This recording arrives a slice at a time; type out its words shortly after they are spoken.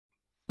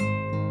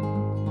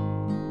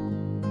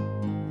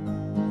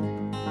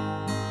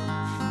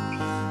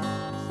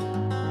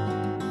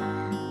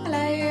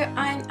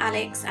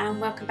Alex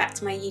and welcome back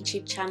to my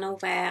YouTube channel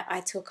where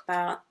I talk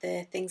about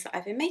the things that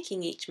I've been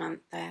making each month.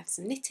 I have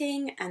some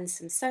knitting and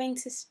some sewing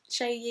to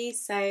show you,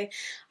 so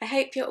I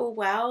hope you're all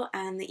well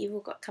and that you've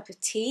all got a cup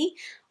of tea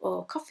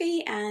or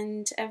coffee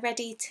and are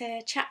ready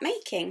to chat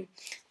making.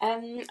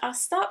 I'll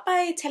start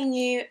by telling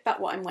you about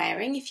what I'm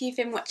wearing. If you've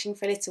been watching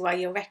for a little while,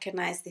 you'll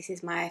recognise this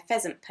is my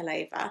pheasant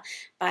pullover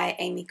by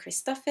Amy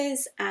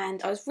Christophers,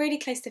 and I was really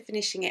close to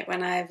finishing it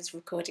when I was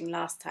recording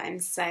last time,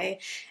 so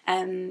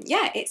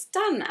yeah, it's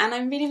done and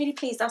I'm really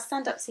pleased. I'll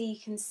stand up so you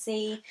can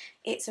see.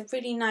 It's a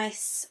really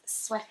nice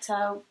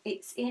sweater.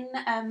 It's in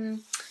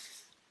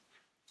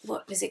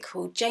what was it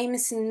called?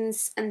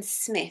 Jamieson's and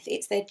Smith.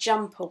 It's their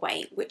jumper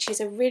weight, which is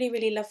a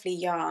really lovely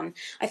yarn.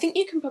 I think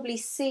you can probably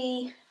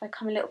see if I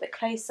come a little bit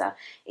closer.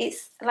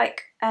 It's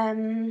like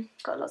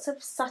got lots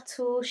of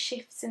subtle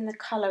shifts in the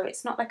colour.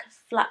 It's not like a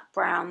flat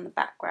brown, the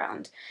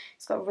background.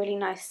 It's got a really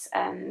nice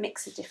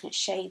mix of different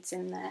shades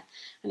in there,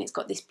 and it's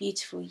got this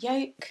beautiful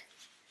yoke,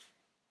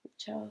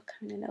 which I'll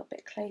come in a little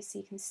bit closer.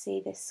 You can see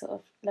this sort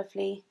of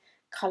lovely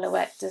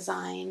colourwork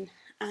design.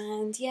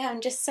 And yeah,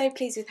 I'm just so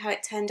pleased with how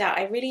it turned out.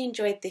 I really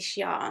enjoyed this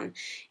yarn.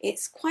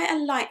 It's quite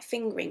a light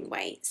fingering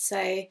weight,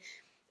 so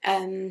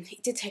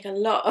it did take a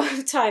lot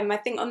of time. I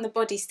think on the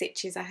body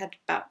stitches I had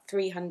about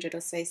 300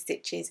 or so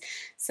stitches,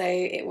 so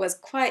it was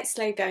quite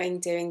slow going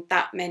doing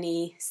that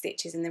many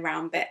stitches in the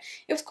round, but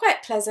it was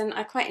quite pleasant.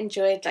 I quite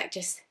enjoyed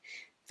just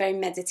very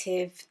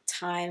meditative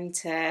time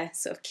to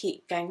sort of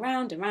keep going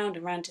round and round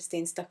and round just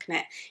doing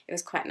stockinette. It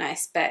was quite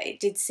nice, but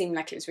it did seem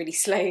like it was really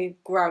slow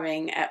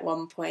growing at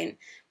one point.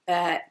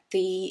 But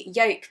the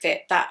yoke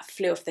bit, that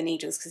flew off the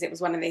needles because it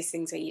was one of those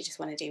things where you just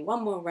want to do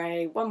one more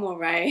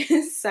row.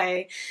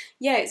 So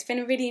yeah, it's been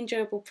a really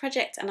enjoyable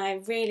project and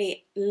I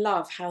really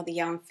love how the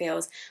yarn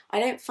feels. I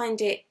don't find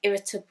it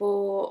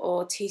irritable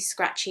or too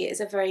scratchy.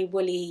 It's a very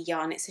woolly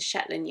yarn. It's a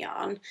Shetland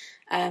yarn.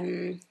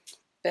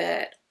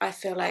 But I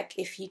feel like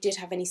if you did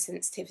have any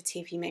sensitivity,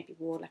 if you maybe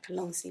wore like a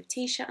long sleeve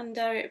t-shirt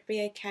under, it would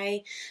be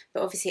okay.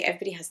 But obviously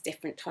everybody has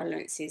different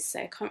tolerances,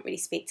 so I can't really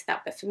speak to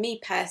that. But for me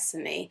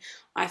personally,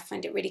 I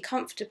find it really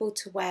comfortable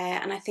to wear,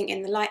 and I think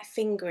in the light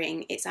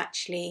fingering, it's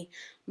actually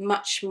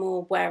much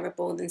more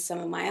wearable than some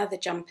of my other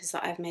jumpers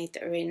that I've made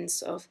that are in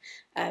sort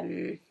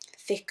of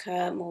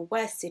thicker, more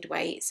worsted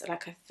weights.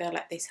 Like I feel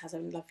like this has a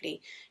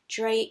lovely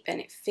drape and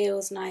it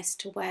feels nice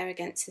to wear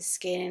against the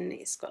skin.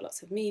 It's got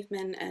lots of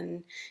movement,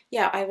 and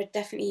yeah, I would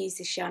definitely use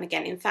this yarn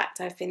again. In fact,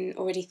 I've been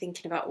already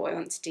thinking about what I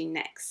want to do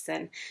next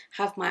and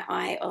have my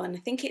eye on, I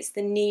think it's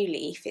the New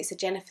Leaf. It's a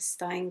Jennifer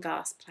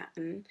Steingast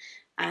pattern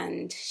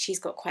and she's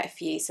got quite a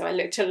few, so I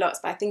looked at lots,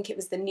 but I think it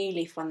was the New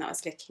Leaf one that I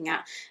was looking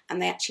at,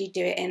 and they actually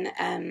do it in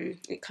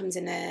it comes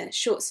in a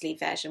short sleeve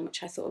version,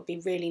 which I thought would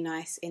be really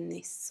nice in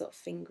this sort of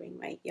fingering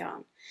weight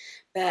yarn.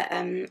 But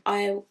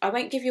I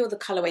won't give you all the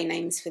colourway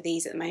names for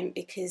these at the moment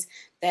because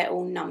they're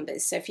all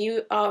numbers. So if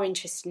you are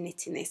interested in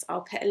knitting this,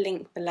 I'll put a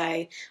link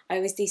below. I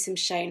always do some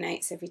show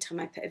notes every time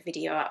I put a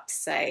video up.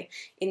 So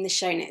in the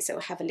show notes it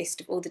will have a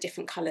list of all the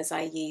different colours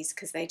I use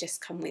because they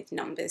just come with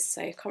numbers.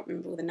 So I can't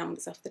remember all the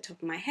numbers off the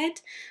top of my head.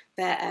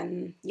 But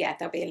yeah,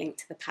 there'll be a link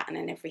to the pattern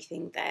and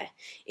everything there.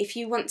 If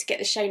you want to get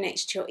the show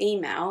notes to your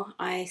email,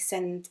 I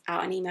send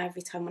out an email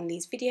every time one of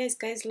these videos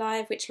goes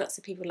live, which lots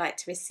of people like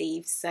to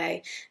receive. So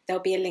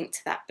there'll be a link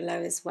to that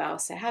below as well.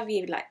 So however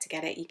you'd like to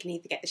get it, you can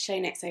either get the show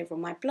notes over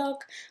on my blog,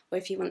 or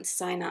if you want to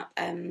sign up,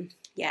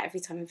 yeah, every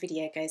time a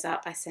video goes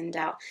up I send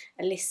out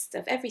a list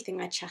of everything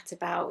I chat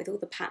about with all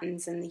the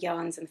patterns and the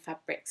yarns and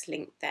fabrics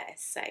linked there.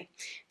 So if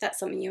that's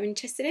something you're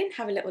interested in,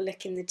 have a little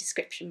look in the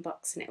description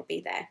box and it'll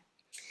be there.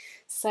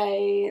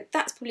 So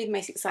that's probably the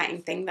most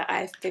exciting thing that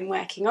I've been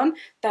working on,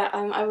 but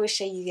I will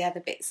show you the other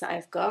bits that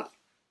I've got.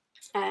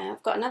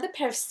 I've got another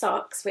pair of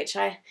socks, which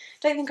I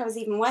don't think I was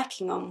even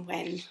working on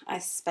when I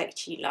spoke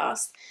to you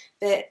last,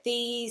 but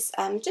these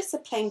just a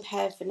plain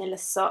pair of vanilla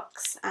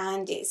socks,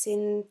 and it's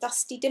in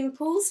Dusty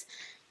Dimples,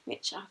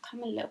 which I'll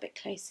come a little bit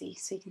closer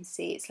so you can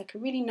see. It's like a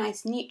really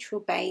nice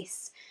neutral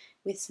base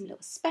with some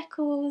little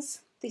speckles.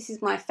 This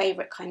is my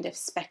favourite kind of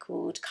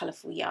speckled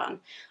colourful yarn.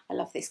 I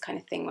love this kind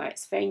of thing where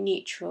it's very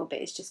neutral but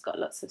it's just got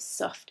lots of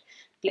soft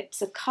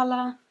blips of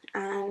colour.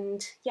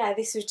 And yeah,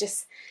 this was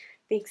just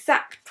the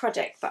exact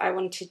project that I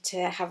wanted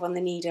to have on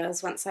the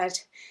needles. Once I'd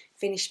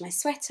finished my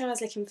sweater, I was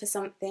looking for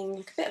something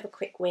like a bit of a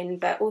quick win,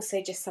 but also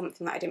just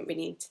something that I didn't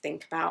really need to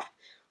think about.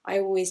 I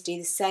always do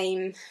the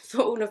same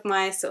for all of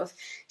my sort of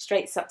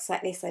straight socks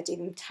like this. I do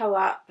them toe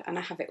up and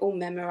I have it all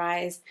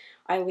memorised.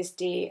 I always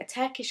do a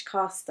Turkish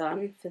cast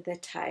on for the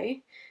toe,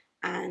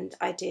 and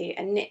I do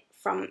a knit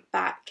front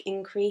back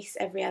increase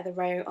every other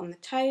row on the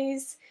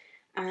toes,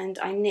 and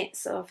I knit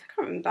sort of, I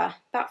can't remember,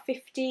 about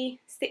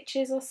 50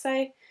 stitches or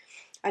so.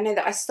 I know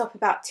that I stop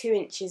about 2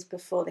 inches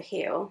before the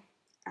heel,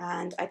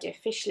 and I do a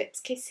fish lips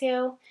kiss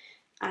heel,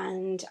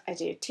 and I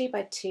do a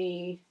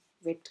 2x2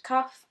 ribbed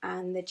cuff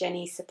and the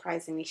Jenny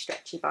surprisingly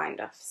stretchy bind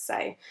off. So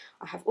I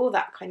have all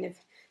that kind of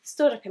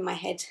stored up in my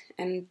head,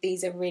 and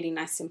these are really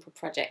nice simple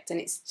project, and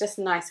it's just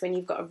nice when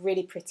you've got a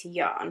really pretty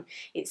yarn.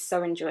 It's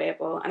so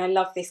enjoyable, and I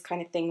love this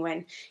kind of thing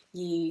when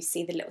you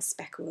see the little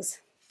speckles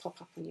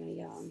pop up on your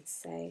yarn.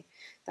 So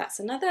that's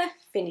another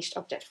finished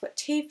object. I've got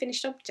 2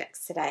 finished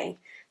objects today.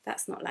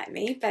 That's not like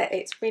me, but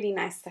it's really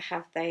nice to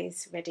have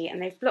those ready,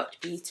 and they've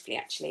blocked beautifully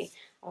actually.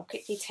 I'll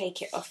quickly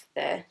take it off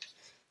the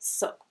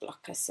sock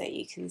blocker so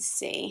you can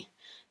see.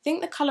 I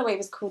think the colourway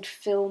was called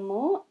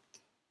Fillmore,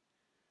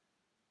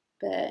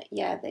 but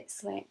yeah,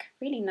 it's like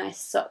really nice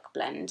sock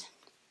blend.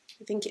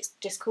 I think it's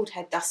just called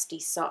her Dusty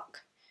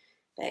Sock.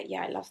 But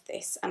yeah, I love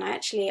this. And I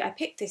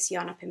picked this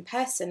yarn up in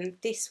person.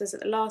 This was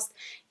at the last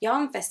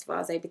yarn festival I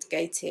was able to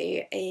go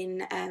to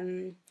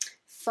in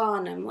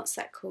Farnham. What's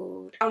that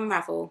called?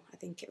 Unravel. I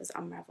think it was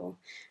Unravel.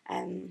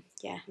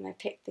 Yeah, and I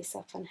picked this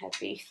up on her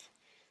booth.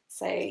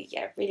 So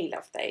yeah, really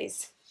love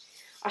those.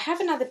 I have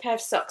another pair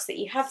of socks that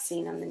you have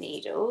seen on the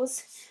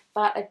needles,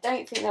 but I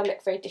don't think they'll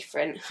look very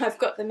different. I've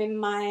got them in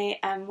my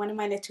one of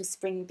my little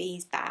Spring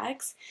Bees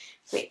bags,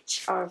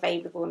 which are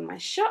available in my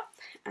shop,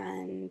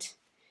 and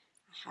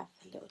I have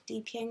a little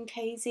DPN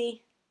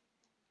cozy,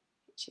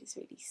 which is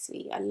really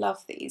sweet. I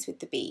love these with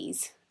the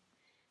bees.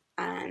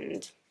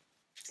 And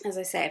as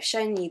I say, I've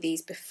shown you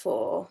these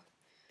before,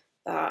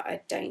 but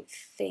I don't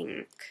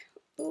think,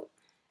 oh,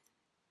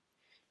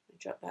 I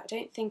dropped that. I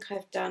don't think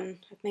I've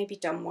maybe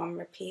done one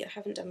repeat. I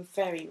haven't done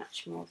very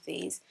much more of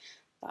these,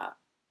 but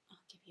I'll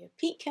give you a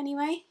peek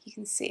anyway. You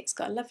can see it's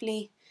got a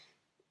lovely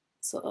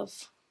sort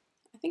of,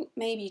 I think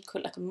maybe you'd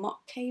call it like a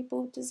mock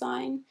cable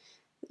design.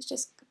 It's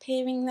just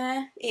appearing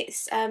there.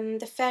 It's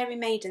the Fairy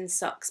Maiden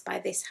socks by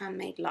This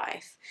Handmade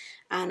Life,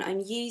 and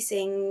I'm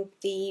using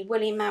the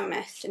Woolly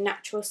Mammoth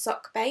natural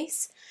sock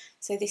base.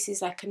 So this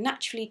is like a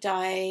naturally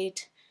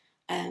dyed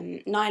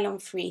nylon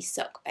free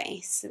sock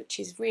base, which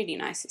is really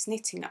nice. It's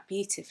knitting up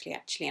beautifully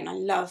actually, and I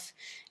love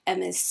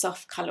Emma's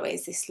soft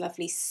colourways. This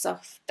lovely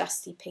soft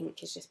dusty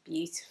pink is just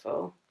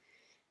beautiful.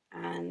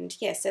 And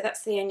yeah, so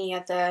that's the only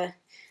other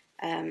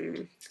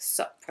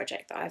sock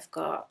project that I've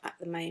got at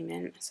the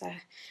moment. So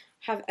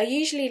I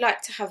usually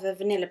like to have a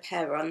vanilla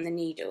pear on the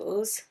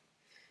needles,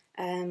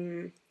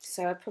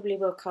 so I probably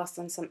will cast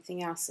on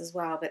something else as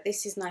well, but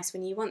this is nice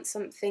when you want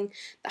something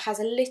that has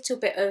a little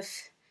bit of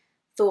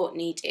thought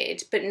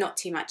needed but not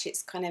too much.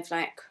 It's kind of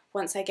like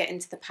once I get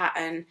into the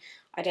pattern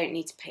I don't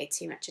need to pay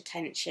too much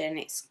attention.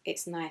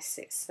 It's nice.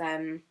 It's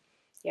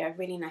yeah, a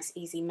really nice,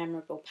 easy,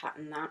 memorable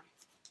pattern, that.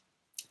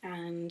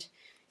 And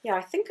yeah,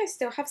 I think I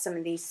still have some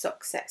of these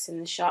sock sets in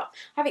the shop.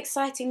 I have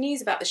exciting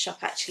news about the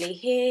shop actually.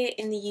 Here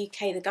in the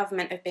UK, the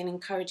government have been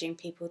encouraging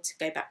people to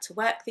go back to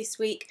work this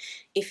week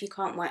if you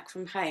can't work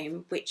from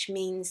home, which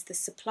means the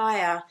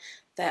supplier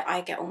that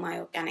I get all my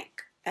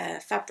organic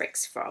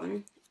fabrics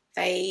from,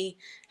 they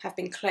have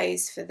been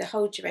closed for the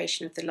whole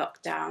duration of the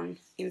lockdown.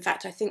 In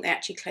fact, I think they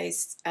actually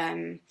closed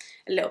a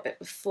little bit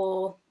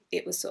before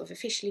it was sort of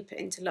officially put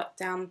into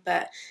lockdown,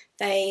 but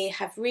they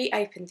have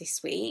reopened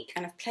this week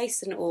and I've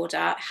placed an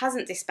order. It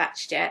hasn't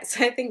dispatched yet,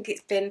 so I think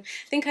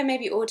I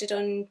maybe ordered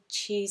on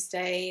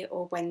Tuesday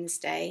or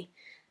Wednesday.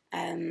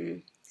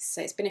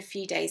 So it's been a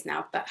few days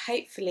now, but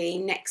hopefully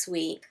next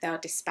week they'll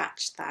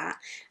dispatch that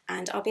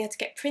and I'll be able to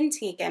get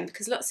printing again,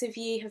 because lots of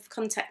you have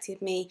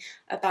contacted me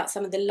about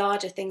some of the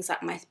larger things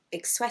like my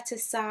big sweater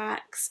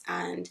sacks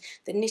and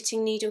the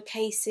knitting needle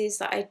cases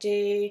that I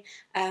do.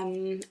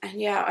 And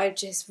yeah, I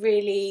just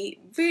really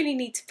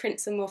need to print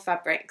some more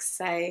fabrics,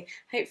 so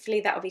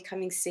hopefully that will be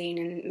coming soon,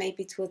 and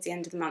maybe towards the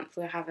end of the month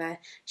we'll have a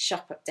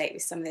shop update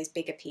with some of those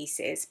bigger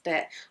pieces.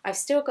 But I've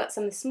still got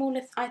some of the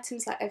smaller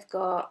items, like I've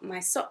got my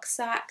sock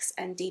sacks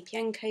and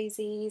DPN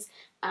cozies,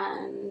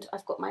 and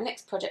I've got my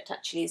next project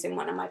actually is in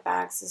one of my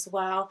bags as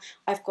well.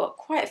 I've got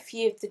quite a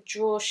few of the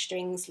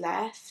drawstrings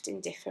left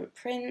in different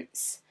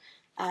prints.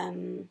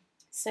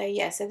 So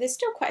yeah, so there's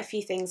still quite a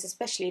few things,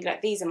 especially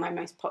like these are my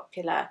most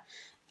popular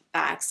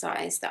bag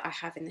size that I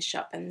have in the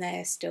shop, and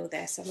they're still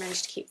there, so I've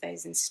managed to keep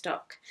those in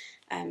stock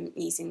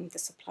using the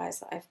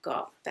supplies that I've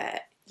got.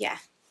 But yeah,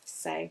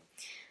 so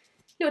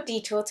little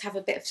detour to have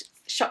a bit of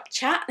shop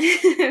chat.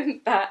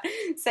 But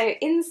so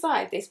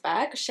inside this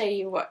bag, I'll show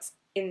you what's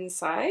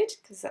inside,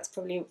 because that's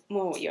probably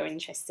more what you're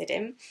interested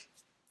in.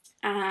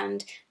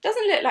 And it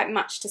doesn't look like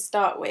much to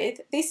start with.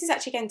 This is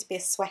actually going to be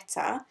a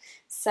sweater.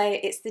 So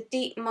it's the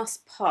Deep Moss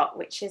Pot,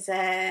 which is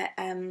a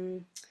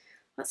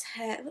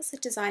what's the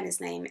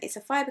designer's name? It's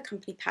a Fibre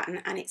Company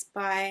pattern, and it's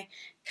by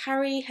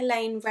Carrie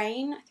Helene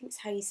Rain, I think is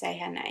how you say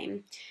her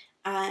name.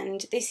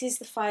 And this is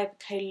the Fibre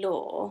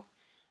Color,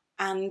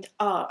 and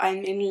oh,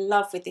 I'm in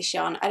love with this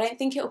yarn. I don't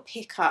think it'll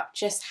pick up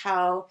just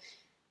how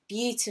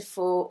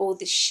beautiful all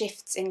the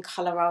shifts in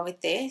colour are with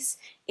this.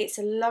 It's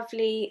a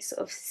lovely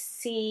sort of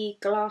sea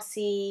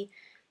glassy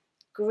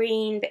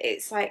green, but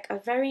it's like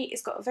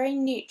it's got a very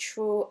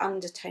neutral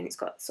undertone. It's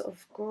got sort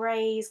of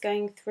greys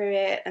going through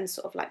it and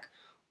sort of like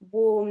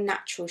warm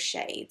natural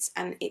shades,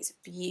 and it's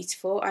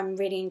beautiful. I'm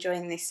really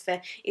enjoying this.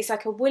 It's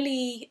like a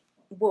woolly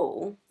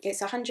wool.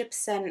 It's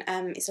 100%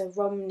 it's a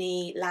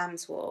Romney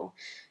lamb's wool,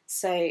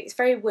 so it's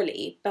very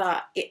woolly,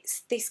 but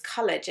this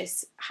colour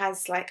just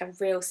has like a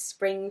real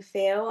spring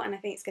feel, and I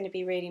think it's going to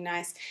be really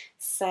nice.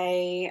 So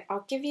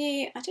I'll give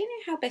you, I don't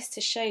know how best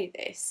to show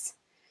this.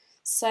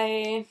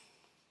 So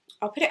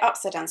I'll put it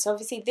upside down. So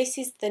obviously this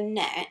is the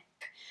neck,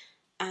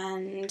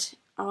 and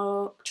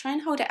I'll try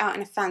and hold it out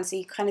in a fan so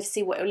you kind of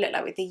see what it will look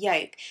like with the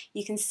yoke.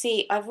 You can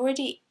see I've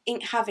already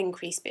have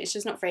increased, but it's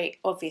just not very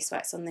obvious where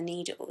it's on the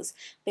needles.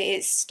 But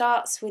it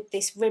starts with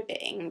this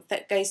ribbing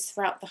that goes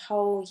throughout the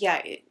whole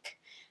yoke,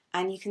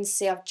 and you can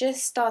see I've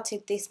just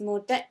started this more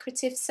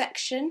decorative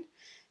section.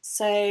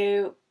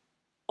 So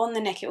on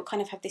the neck it will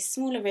kind of have this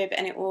smaller rib,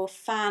 and it will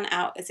fan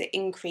out as it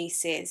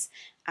increases,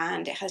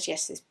 and it has,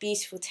 yes, this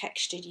beautiful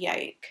textured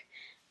yoke.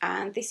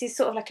 And this is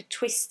sort of like a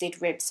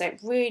twisted rib, so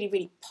it really,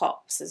 really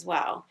pops as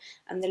well.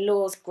 And the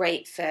Law's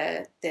great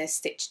for the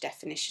stitch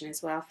definition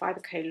as well.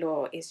 Fiberco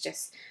Law is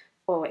just,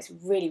 oh, it's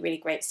really, really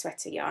great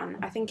sweater yarn.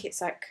 I think it's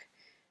like,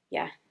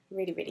 yeah,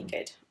 really, really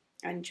good.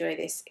 I enjoy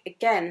this.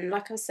 Again,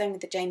 like I was saying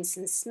with the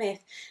Jameson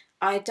Smith,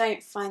 I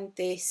don't find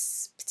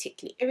this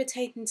particularly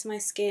irritating to my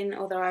skin,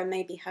 although I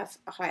maybe have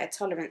a higher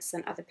tolerance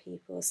than other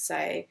people.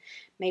 So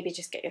maybe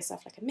just get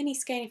yourself like a mini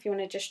skein if you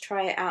want to just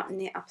try it out and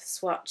knit up a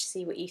swatch,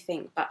 see what you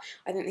think. But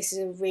I think this is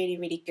a really,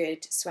 really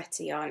good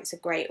sweater yarn. It's a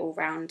great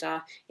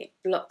all-rounder. It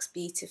blocks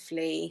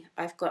beautifully.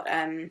 I've got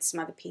some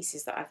other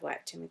pieces that I've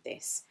worked in with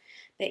this.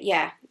 But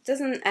yeah, it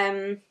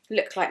doesn't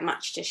look like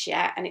much just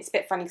yet, and it's a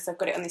bit funny because I've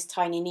got it on this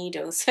tiny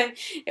needle, so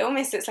it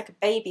almost looks like a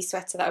baby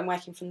sweater that I'm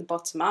working from the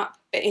bottom up,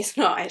 but it's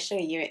not. I assure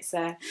you, it's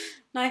a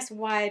nice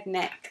wide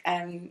neck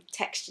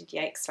textured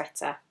yoke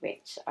sweater,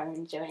 which I'm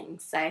enjoying.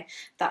 So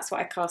that's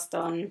what I cast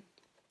on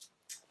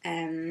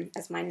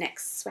as my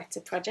next sweater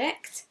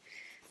project.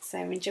 So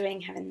I'm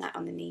enjoying having that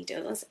on the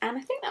needles, and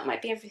I think that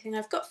might be everything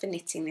I've got for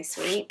knitting this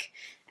week.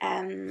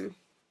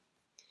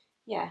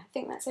 Yeah, I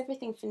think that's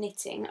everything for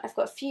knitting. I've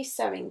got a few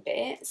sewing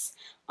bits.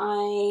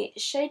 I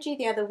showed you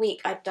the other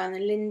week I'd done a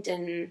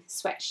Linden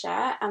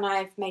sweatshirt, and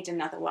I've made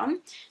another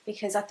one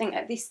because I think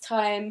at this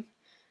time,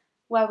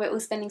 where we're all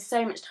spending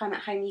so much time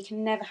at home, you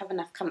can never have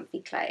enough comfy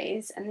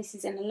clothes. And this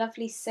is in a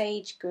lovely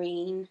sage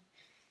green.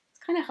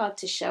 It's kind of hard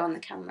to show on the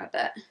camera,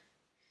 but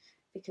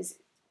because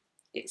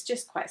it's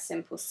just quite a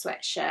simple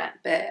sweatshirt,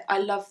 but I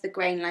love the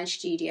Grainline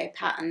Studio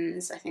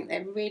patterns. I think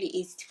they're really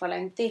easy to follow,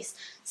 and this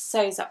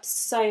sews up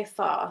so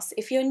fast.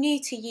 If you're new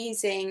to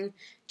using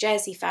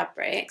jersey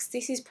fabrics,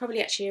 this is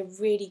probably actually a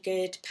really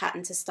good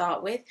pattern to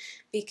start with,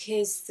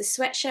 because the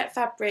sweatshirt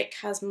fabric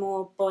has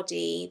more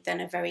body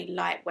than a very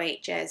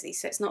lightweight jersey,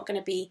 so it's not going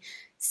to be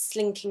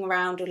slinking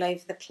around all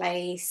over the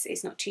place.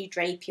 It's not too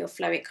drapey or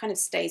flowy. It kind of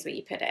stays where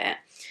you put it.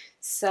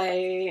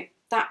 So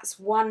that's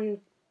one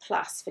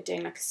plus for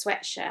doing like a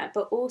sweatshirt,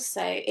 but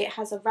also it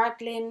has a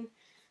raglan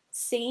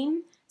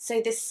seam,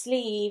 so the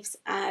sleeves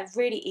are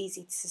really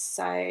easy to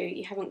sew.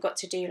 You haven't got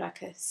to do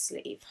like a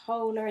sleeve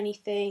hole or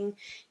anything.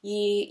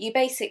 You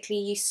basically,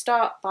 you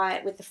start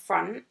with the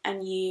front,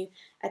 and you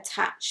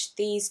attach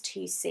these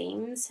two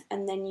seams,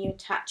 and then you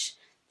attach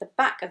the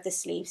back of the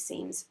sleeve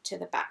seams to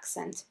the back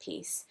centre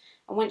piece.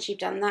 And once you've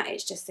done that,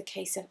 it's just a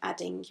case of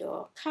adding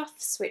your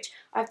cuffs, which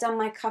I've done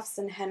my cuffs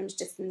and hems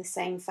just in the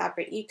same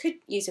fabric. You could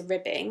use a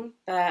ribbing,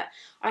 but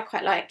I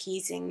quite like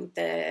using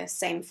the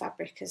same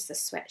fabric as the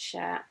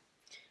sweatshirt.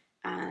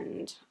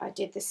 And I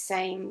did the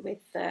same with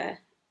the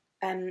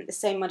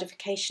same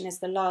modification as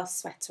the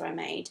last sweater I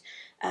made,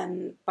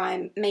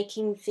 by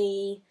making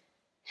the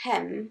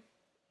hem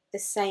the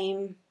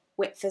same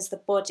width as the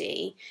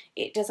body.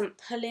 It doesn't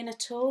pull in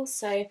at all,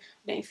 so I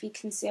don't know if you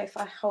can see, if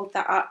I hold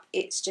that up,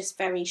 it's just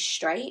very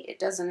straight. It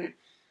doesn't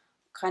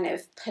kind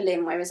of pull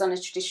in, whereas on a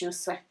traditional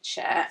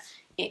sweatshirt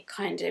it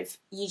kind of,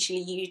 usually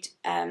you'd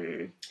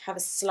have a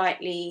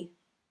slightly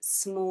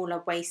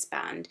smaller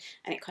waistband,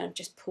 and it kind of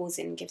just pulls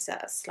in and gives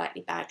that a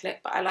slightly bad look.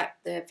 But I like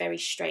the very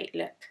straight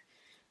look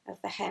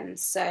of the hem.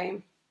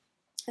 So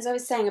as I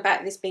was saying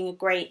about this being a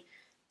great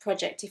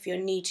project if you're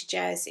new to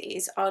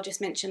jerseys, I'll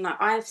just mention that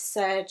I've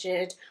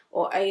serged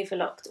or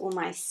overlocked all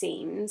my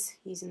seams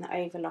using the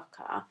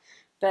overlocker.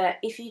 But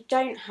if you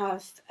don't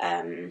have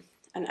an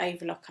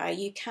overlocker,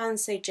 you can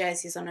sew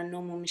jerseys on a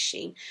normal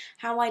machine.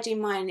 How I do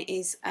mine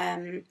is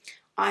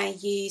I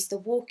use the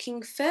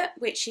walking foot,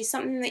 which is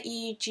something that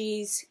you'd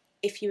use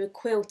if you were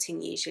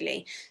quilting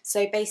usually.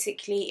 So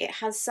basically it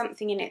has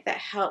something in it that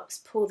helps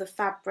pull the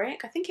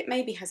fabric. I think it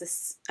maybe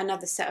has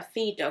another set of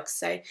feed dogs.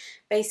 So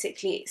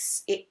basically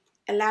it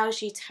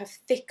allows you to have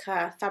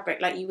thicker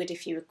fabric like you would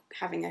if you were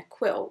having a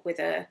quilt with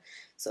a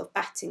sort of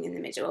batting in the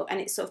middle,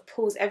 and it sort of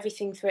pulls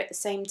everything through at the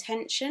same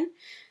tension.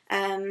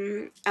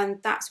 And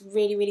that's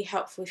really, really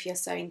helpful if you're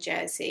sewing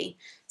jersey.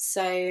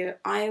 So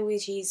I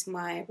always use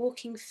my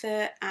walking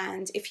foot,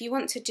 and if you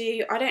want to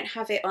do, I don't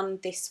have it on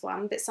this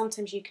one, but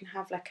sometimes you can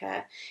have like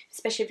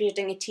especially if you're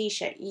doing a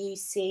t-shirt, you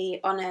see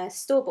on a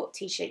store-bought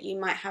t-shirt you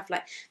might have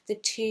like the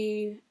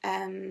two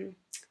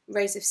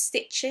rows of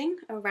stitching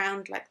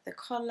around like the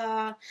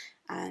collar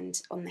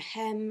and on the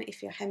hem.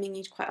 If you're hemming,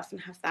 you'd quite often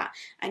have that,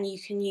 and you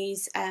can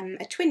use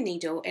a twin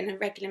needle in a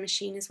regular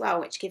machine as well,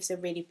 which gives a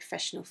really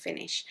professional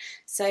finish.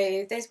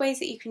 So there's ways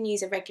that you can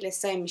use a regular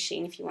sewing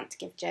machine if you want to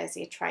give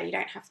jersey a try. You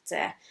don't have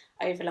to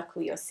overlock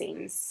all your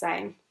seams.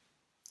 So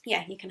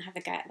yeah, you can have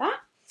a go at that.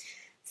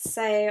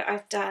 So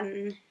I've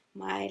done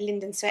my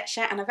Linden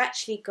sweatshirt, and I've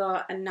actually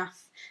got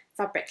enough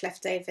fabric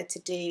left over to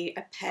do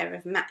a pair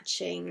of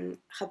matching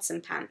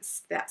Hudson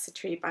pants. That's a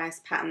True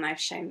Bias pattern I've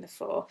shown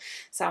before.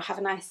 So I'll have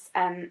a nice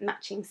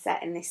matching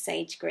set in this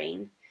sage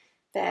green.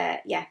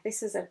 But yeah,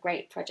 this was a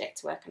great project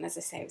to work on. As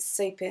I say, it was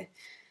super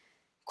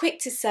quick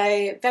to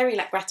sew, very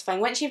like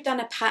gratifying. Once you've done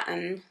a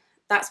pattern,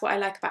 that's what I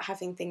like about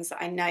having things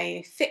that I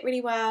know fit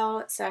really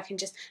well, so I can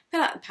just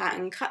fill out the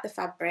pattern, cut the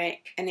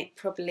fabric, and it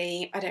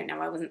probably, I don't know,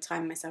 I wasn't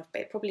timing myself,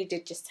 but it probably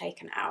did just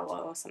take an hour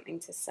or something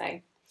to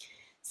sew.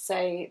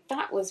 So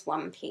that was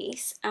one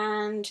piece,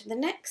 and the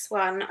next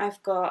one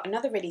I've got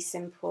another really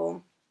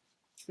simple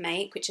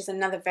make, which is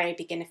another very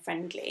beginner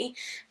friendly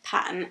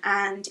pattern,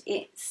 and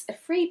it's a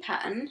free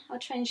pattern. I'll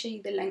try and show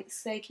you the length.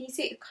 So can you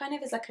see it kind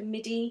of is like a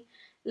midi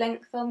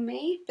length on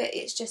me, but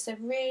it's just a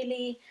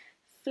really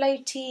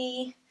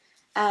floaty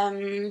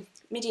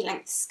midi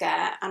length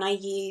skirt, and I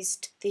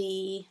used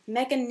the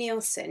Megan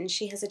Nielsen.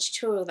 She has a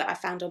tutorial that I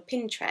found on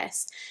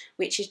Pinterest,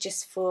 which is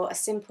just for a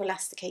simple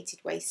elasticated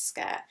waist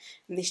skirt,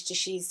 and this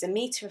just uses a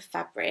metre of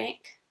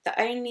fabric. The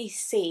only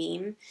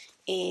seam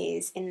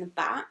is in the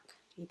back.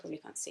 You probably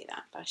can't see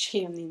that, but I'll show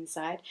you on the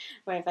inside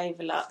where I've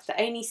overlocked. The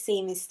only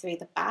seam is through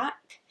the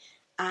back,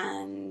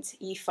 and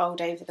you fold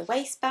over the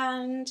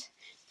waistband,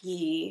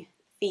 you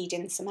feed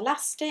in some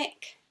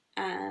elastic,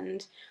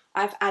 and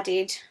I've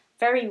added,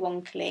 very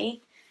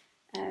wonkily,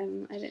 I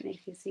don't know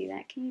if you see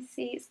that, can you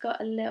see it's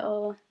got a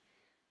little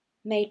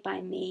Made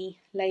by Me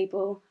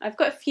label. I've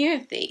got a few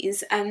of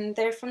these, and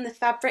they're from the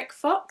Fabric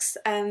Fox.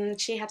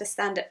 She had a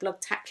stand at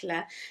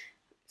Blogtacular,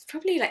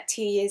 probably like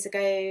 2 years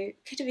ago,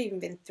 could have even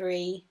been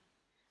 3.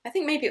 I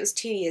think maybe it was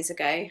 2 years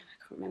ago, I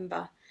can't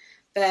remember.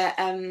 But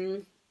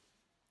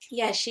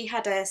yeah, she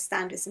had a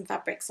stand with some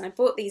fabrics, and I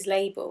bought these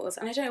labels,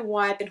 and I don't know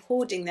why I've been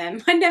hoarding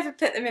them. I never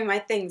put them in my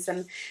things,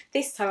 and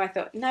this time I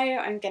thought, no,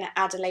 I'm going to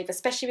add a label,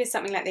 especially with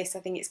something like this. I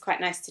think it's quite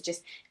nice to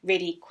just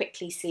really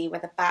quickly see where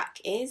the back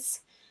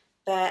is.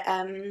 But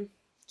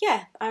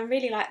yeah, I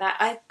really like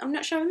that. I'm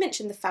not sure I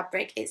mentioned the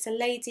fabric. It's a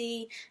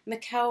Lady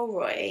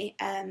McElroy.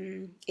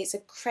 It's a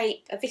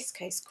crepe, a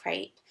viscose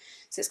crepe.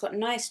 So it's got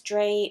nice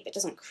drape, it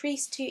doesn't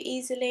crease too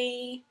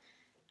easily,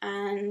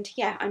 and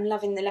yeah, I'm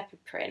loving the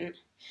leopard print.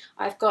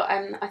 I've got,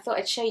 I thought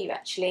I'd show you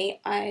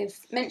actually, I've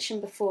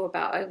mentioned before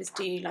about I always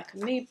do like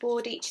a mood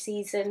board each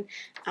season,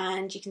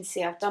 and you can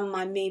see I've done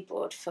my mood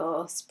board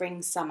for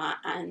spring, summer,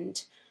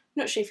 and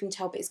I'm not sure if you can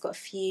tell, but it's got a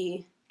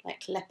few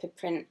like leopard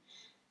print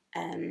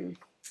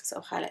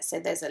sort of highlights. So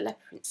there's a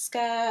leopard print skirt,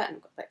 and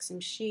I've got like some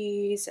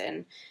shoes,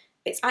 and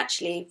it's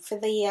actually for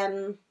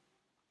the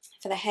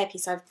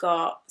hairpiece I've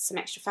got some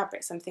extra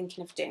fabric, so I'm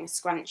thinking of doing a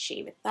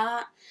scrunchie with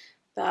that.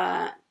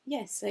 But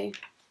yeah, so I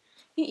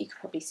think you could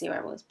probably see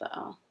where I was, but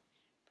I'll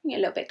bring it a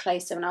little bit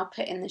closer, and I'll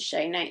put in the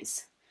show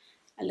notes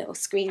a little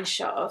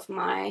screenshot of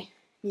my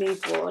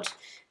mood board.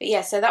 But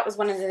yeah, so that was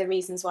one of the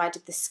reasons why I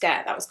did the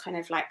skirt. That was kind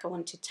of like I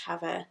wanted to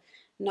have a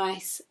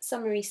nice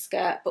summery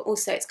skirt, but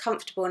also it's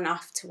comfortable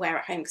enough to wear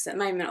at home, because at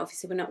the moment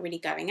obviously we're not really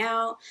going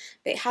out,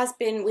 but it has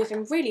been, we've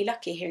been really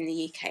lucky here in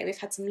the UK. We've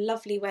had some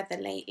lovely weather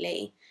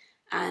lately,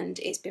 and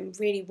it's been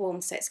really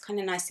warm, so it's kind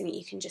of nice thing that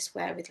you can just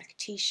wear with like a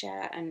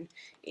t-shirt, and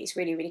it's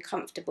really, really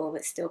comfortable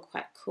but still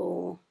quite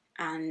cool.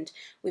 And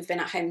we've been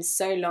at home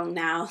so long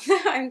now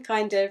that I'm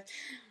kind of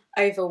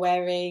over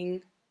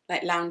wearing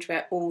like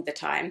loungewear all the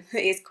time.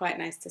 It is quite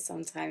nice to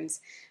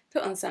sometimes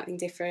put on something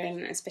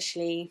different,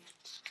 especially,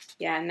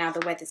 yeah, now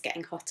the weather's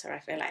getting hotter. I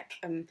feel like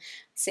I'm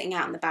sitting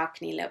out on the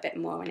balcony a little bit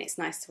more, and it's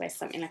nice to wear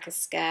something like a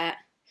skirt.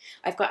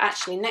 I've got,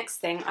 actually, next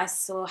thing, I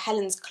saw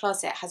Helen's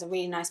Closet has a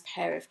really nice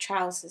pair of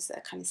trousers that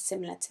are kind of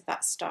similar to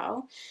that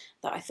style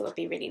that I thought would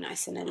be really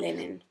nice in a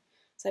linen.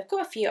 So I've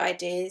got a few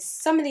ideas.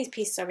 Some of these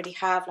pieces I already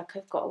have, like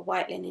I've got a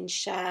white linen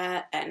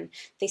shirt, and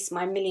this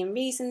My Million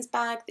Reasons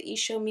bag that you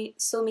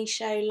saw me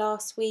show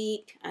last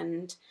week,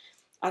 and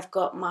I've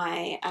got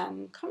my,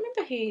 can't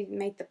remember who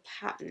made the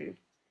pattern.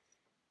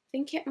 I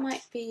think it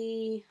might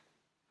be,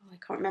 oh, I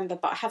can't remember,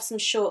 but I have some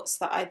shorts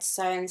that I'd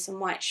sewn, some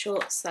white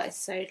shorts that I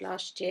sewed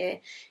last year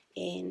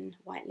in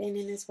white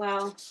linen as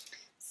well.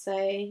 So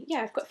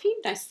yeah, I've got a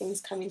few nice things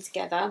coming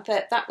together,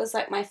 but that was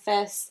like my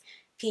first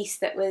piece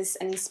that was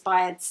an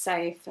inspired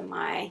sew for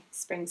my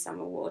spring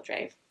summer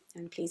wardrobe.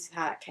 I'm pleased with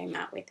how it came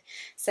out with.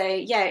 So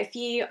yeah, if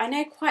you, I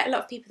know quite a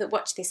lot of people that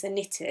watch this are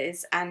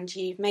knitters, and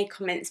you've made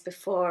comments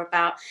before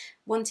about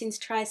wanting to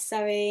try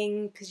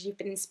sewing because you've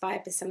been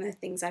inspired by some of the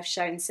things I've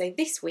shown. So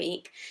this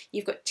week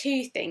you've got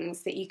 2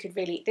 things that you could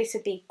really, this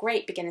would be a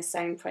great beginner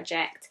sewing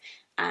project,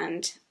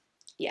 and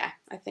yeah,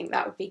 I think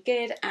that would be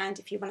good. And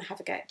if you want to have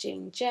a go at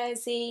doing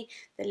jersey,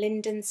 the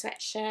Linden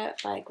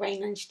sweatshirt by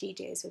Grainline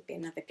Studios would be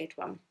another good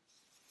one.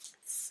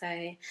 So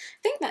I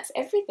think that's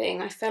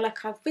everything. I feel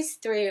like I've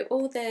whizzed through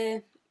all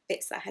the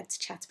bits that I had to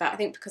chat about. I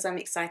think because I'm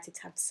excited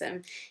to have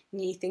some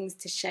new things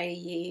to show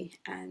you,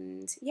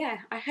 and yeah,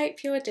 I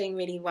hope you're doing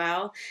really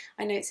well.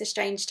 I know it's a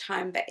strange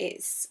time, but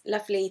it's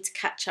lovely to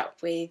catch up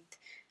with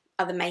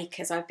other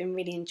makers. I've been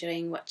really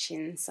enjoying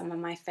watching some of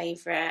my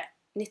favourite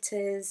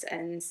knitters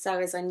and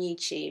sewers on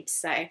YouTube,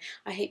 so I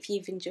hope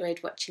you've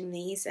enjoyed watching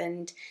these,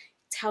 and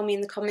tell me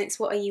in the comments,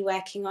 what are you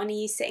working on? Are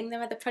you sitting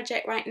there with a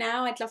project right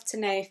now? I'd love to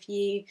know if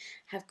you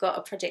have got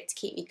a project to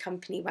keep you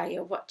company while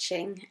you're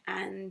watching.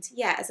 And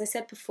yeah, as I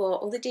said before,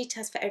 all the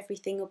details for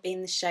everything will be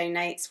in the show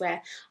notes,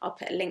 where I'll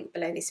put a link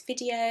below this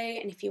video.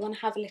 And if you want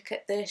to have a look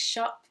at the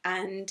shop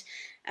and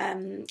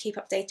keep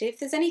updated, if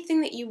there's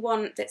anything that you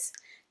want that's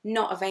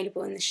not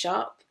available in the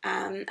shop,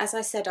 as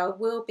I said, I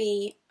will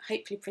be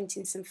hopefully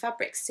printing some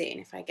fabrics soon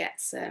if I get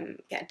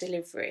a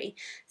delivery.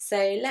 So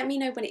let me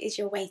know what it is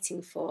you're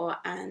waiting for,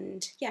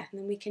 and yeah,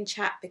 and then we can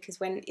chat, because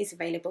when it is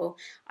available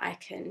I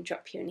can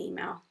drop you an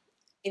email.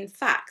 In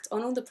fact,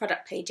 on all the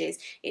product pages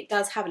it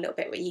does have a little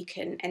bit where you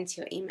can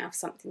enter your email if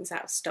something's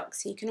out of stock,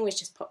 so you can always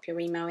just pop your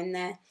email in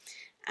there,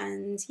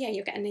 and yeah,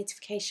 you'll get a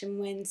notification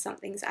when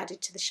something's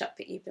added to the shop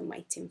that you've been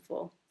waiting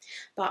for.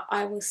 But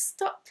I will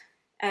stop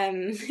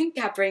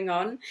gabbering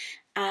on,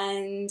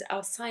 and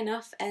I'll sign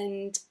off,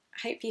 and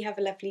hope you have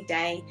a lovely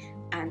day,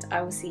 and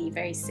I will see you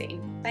very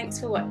soon. Thanks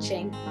for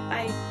watching.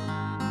 Bye.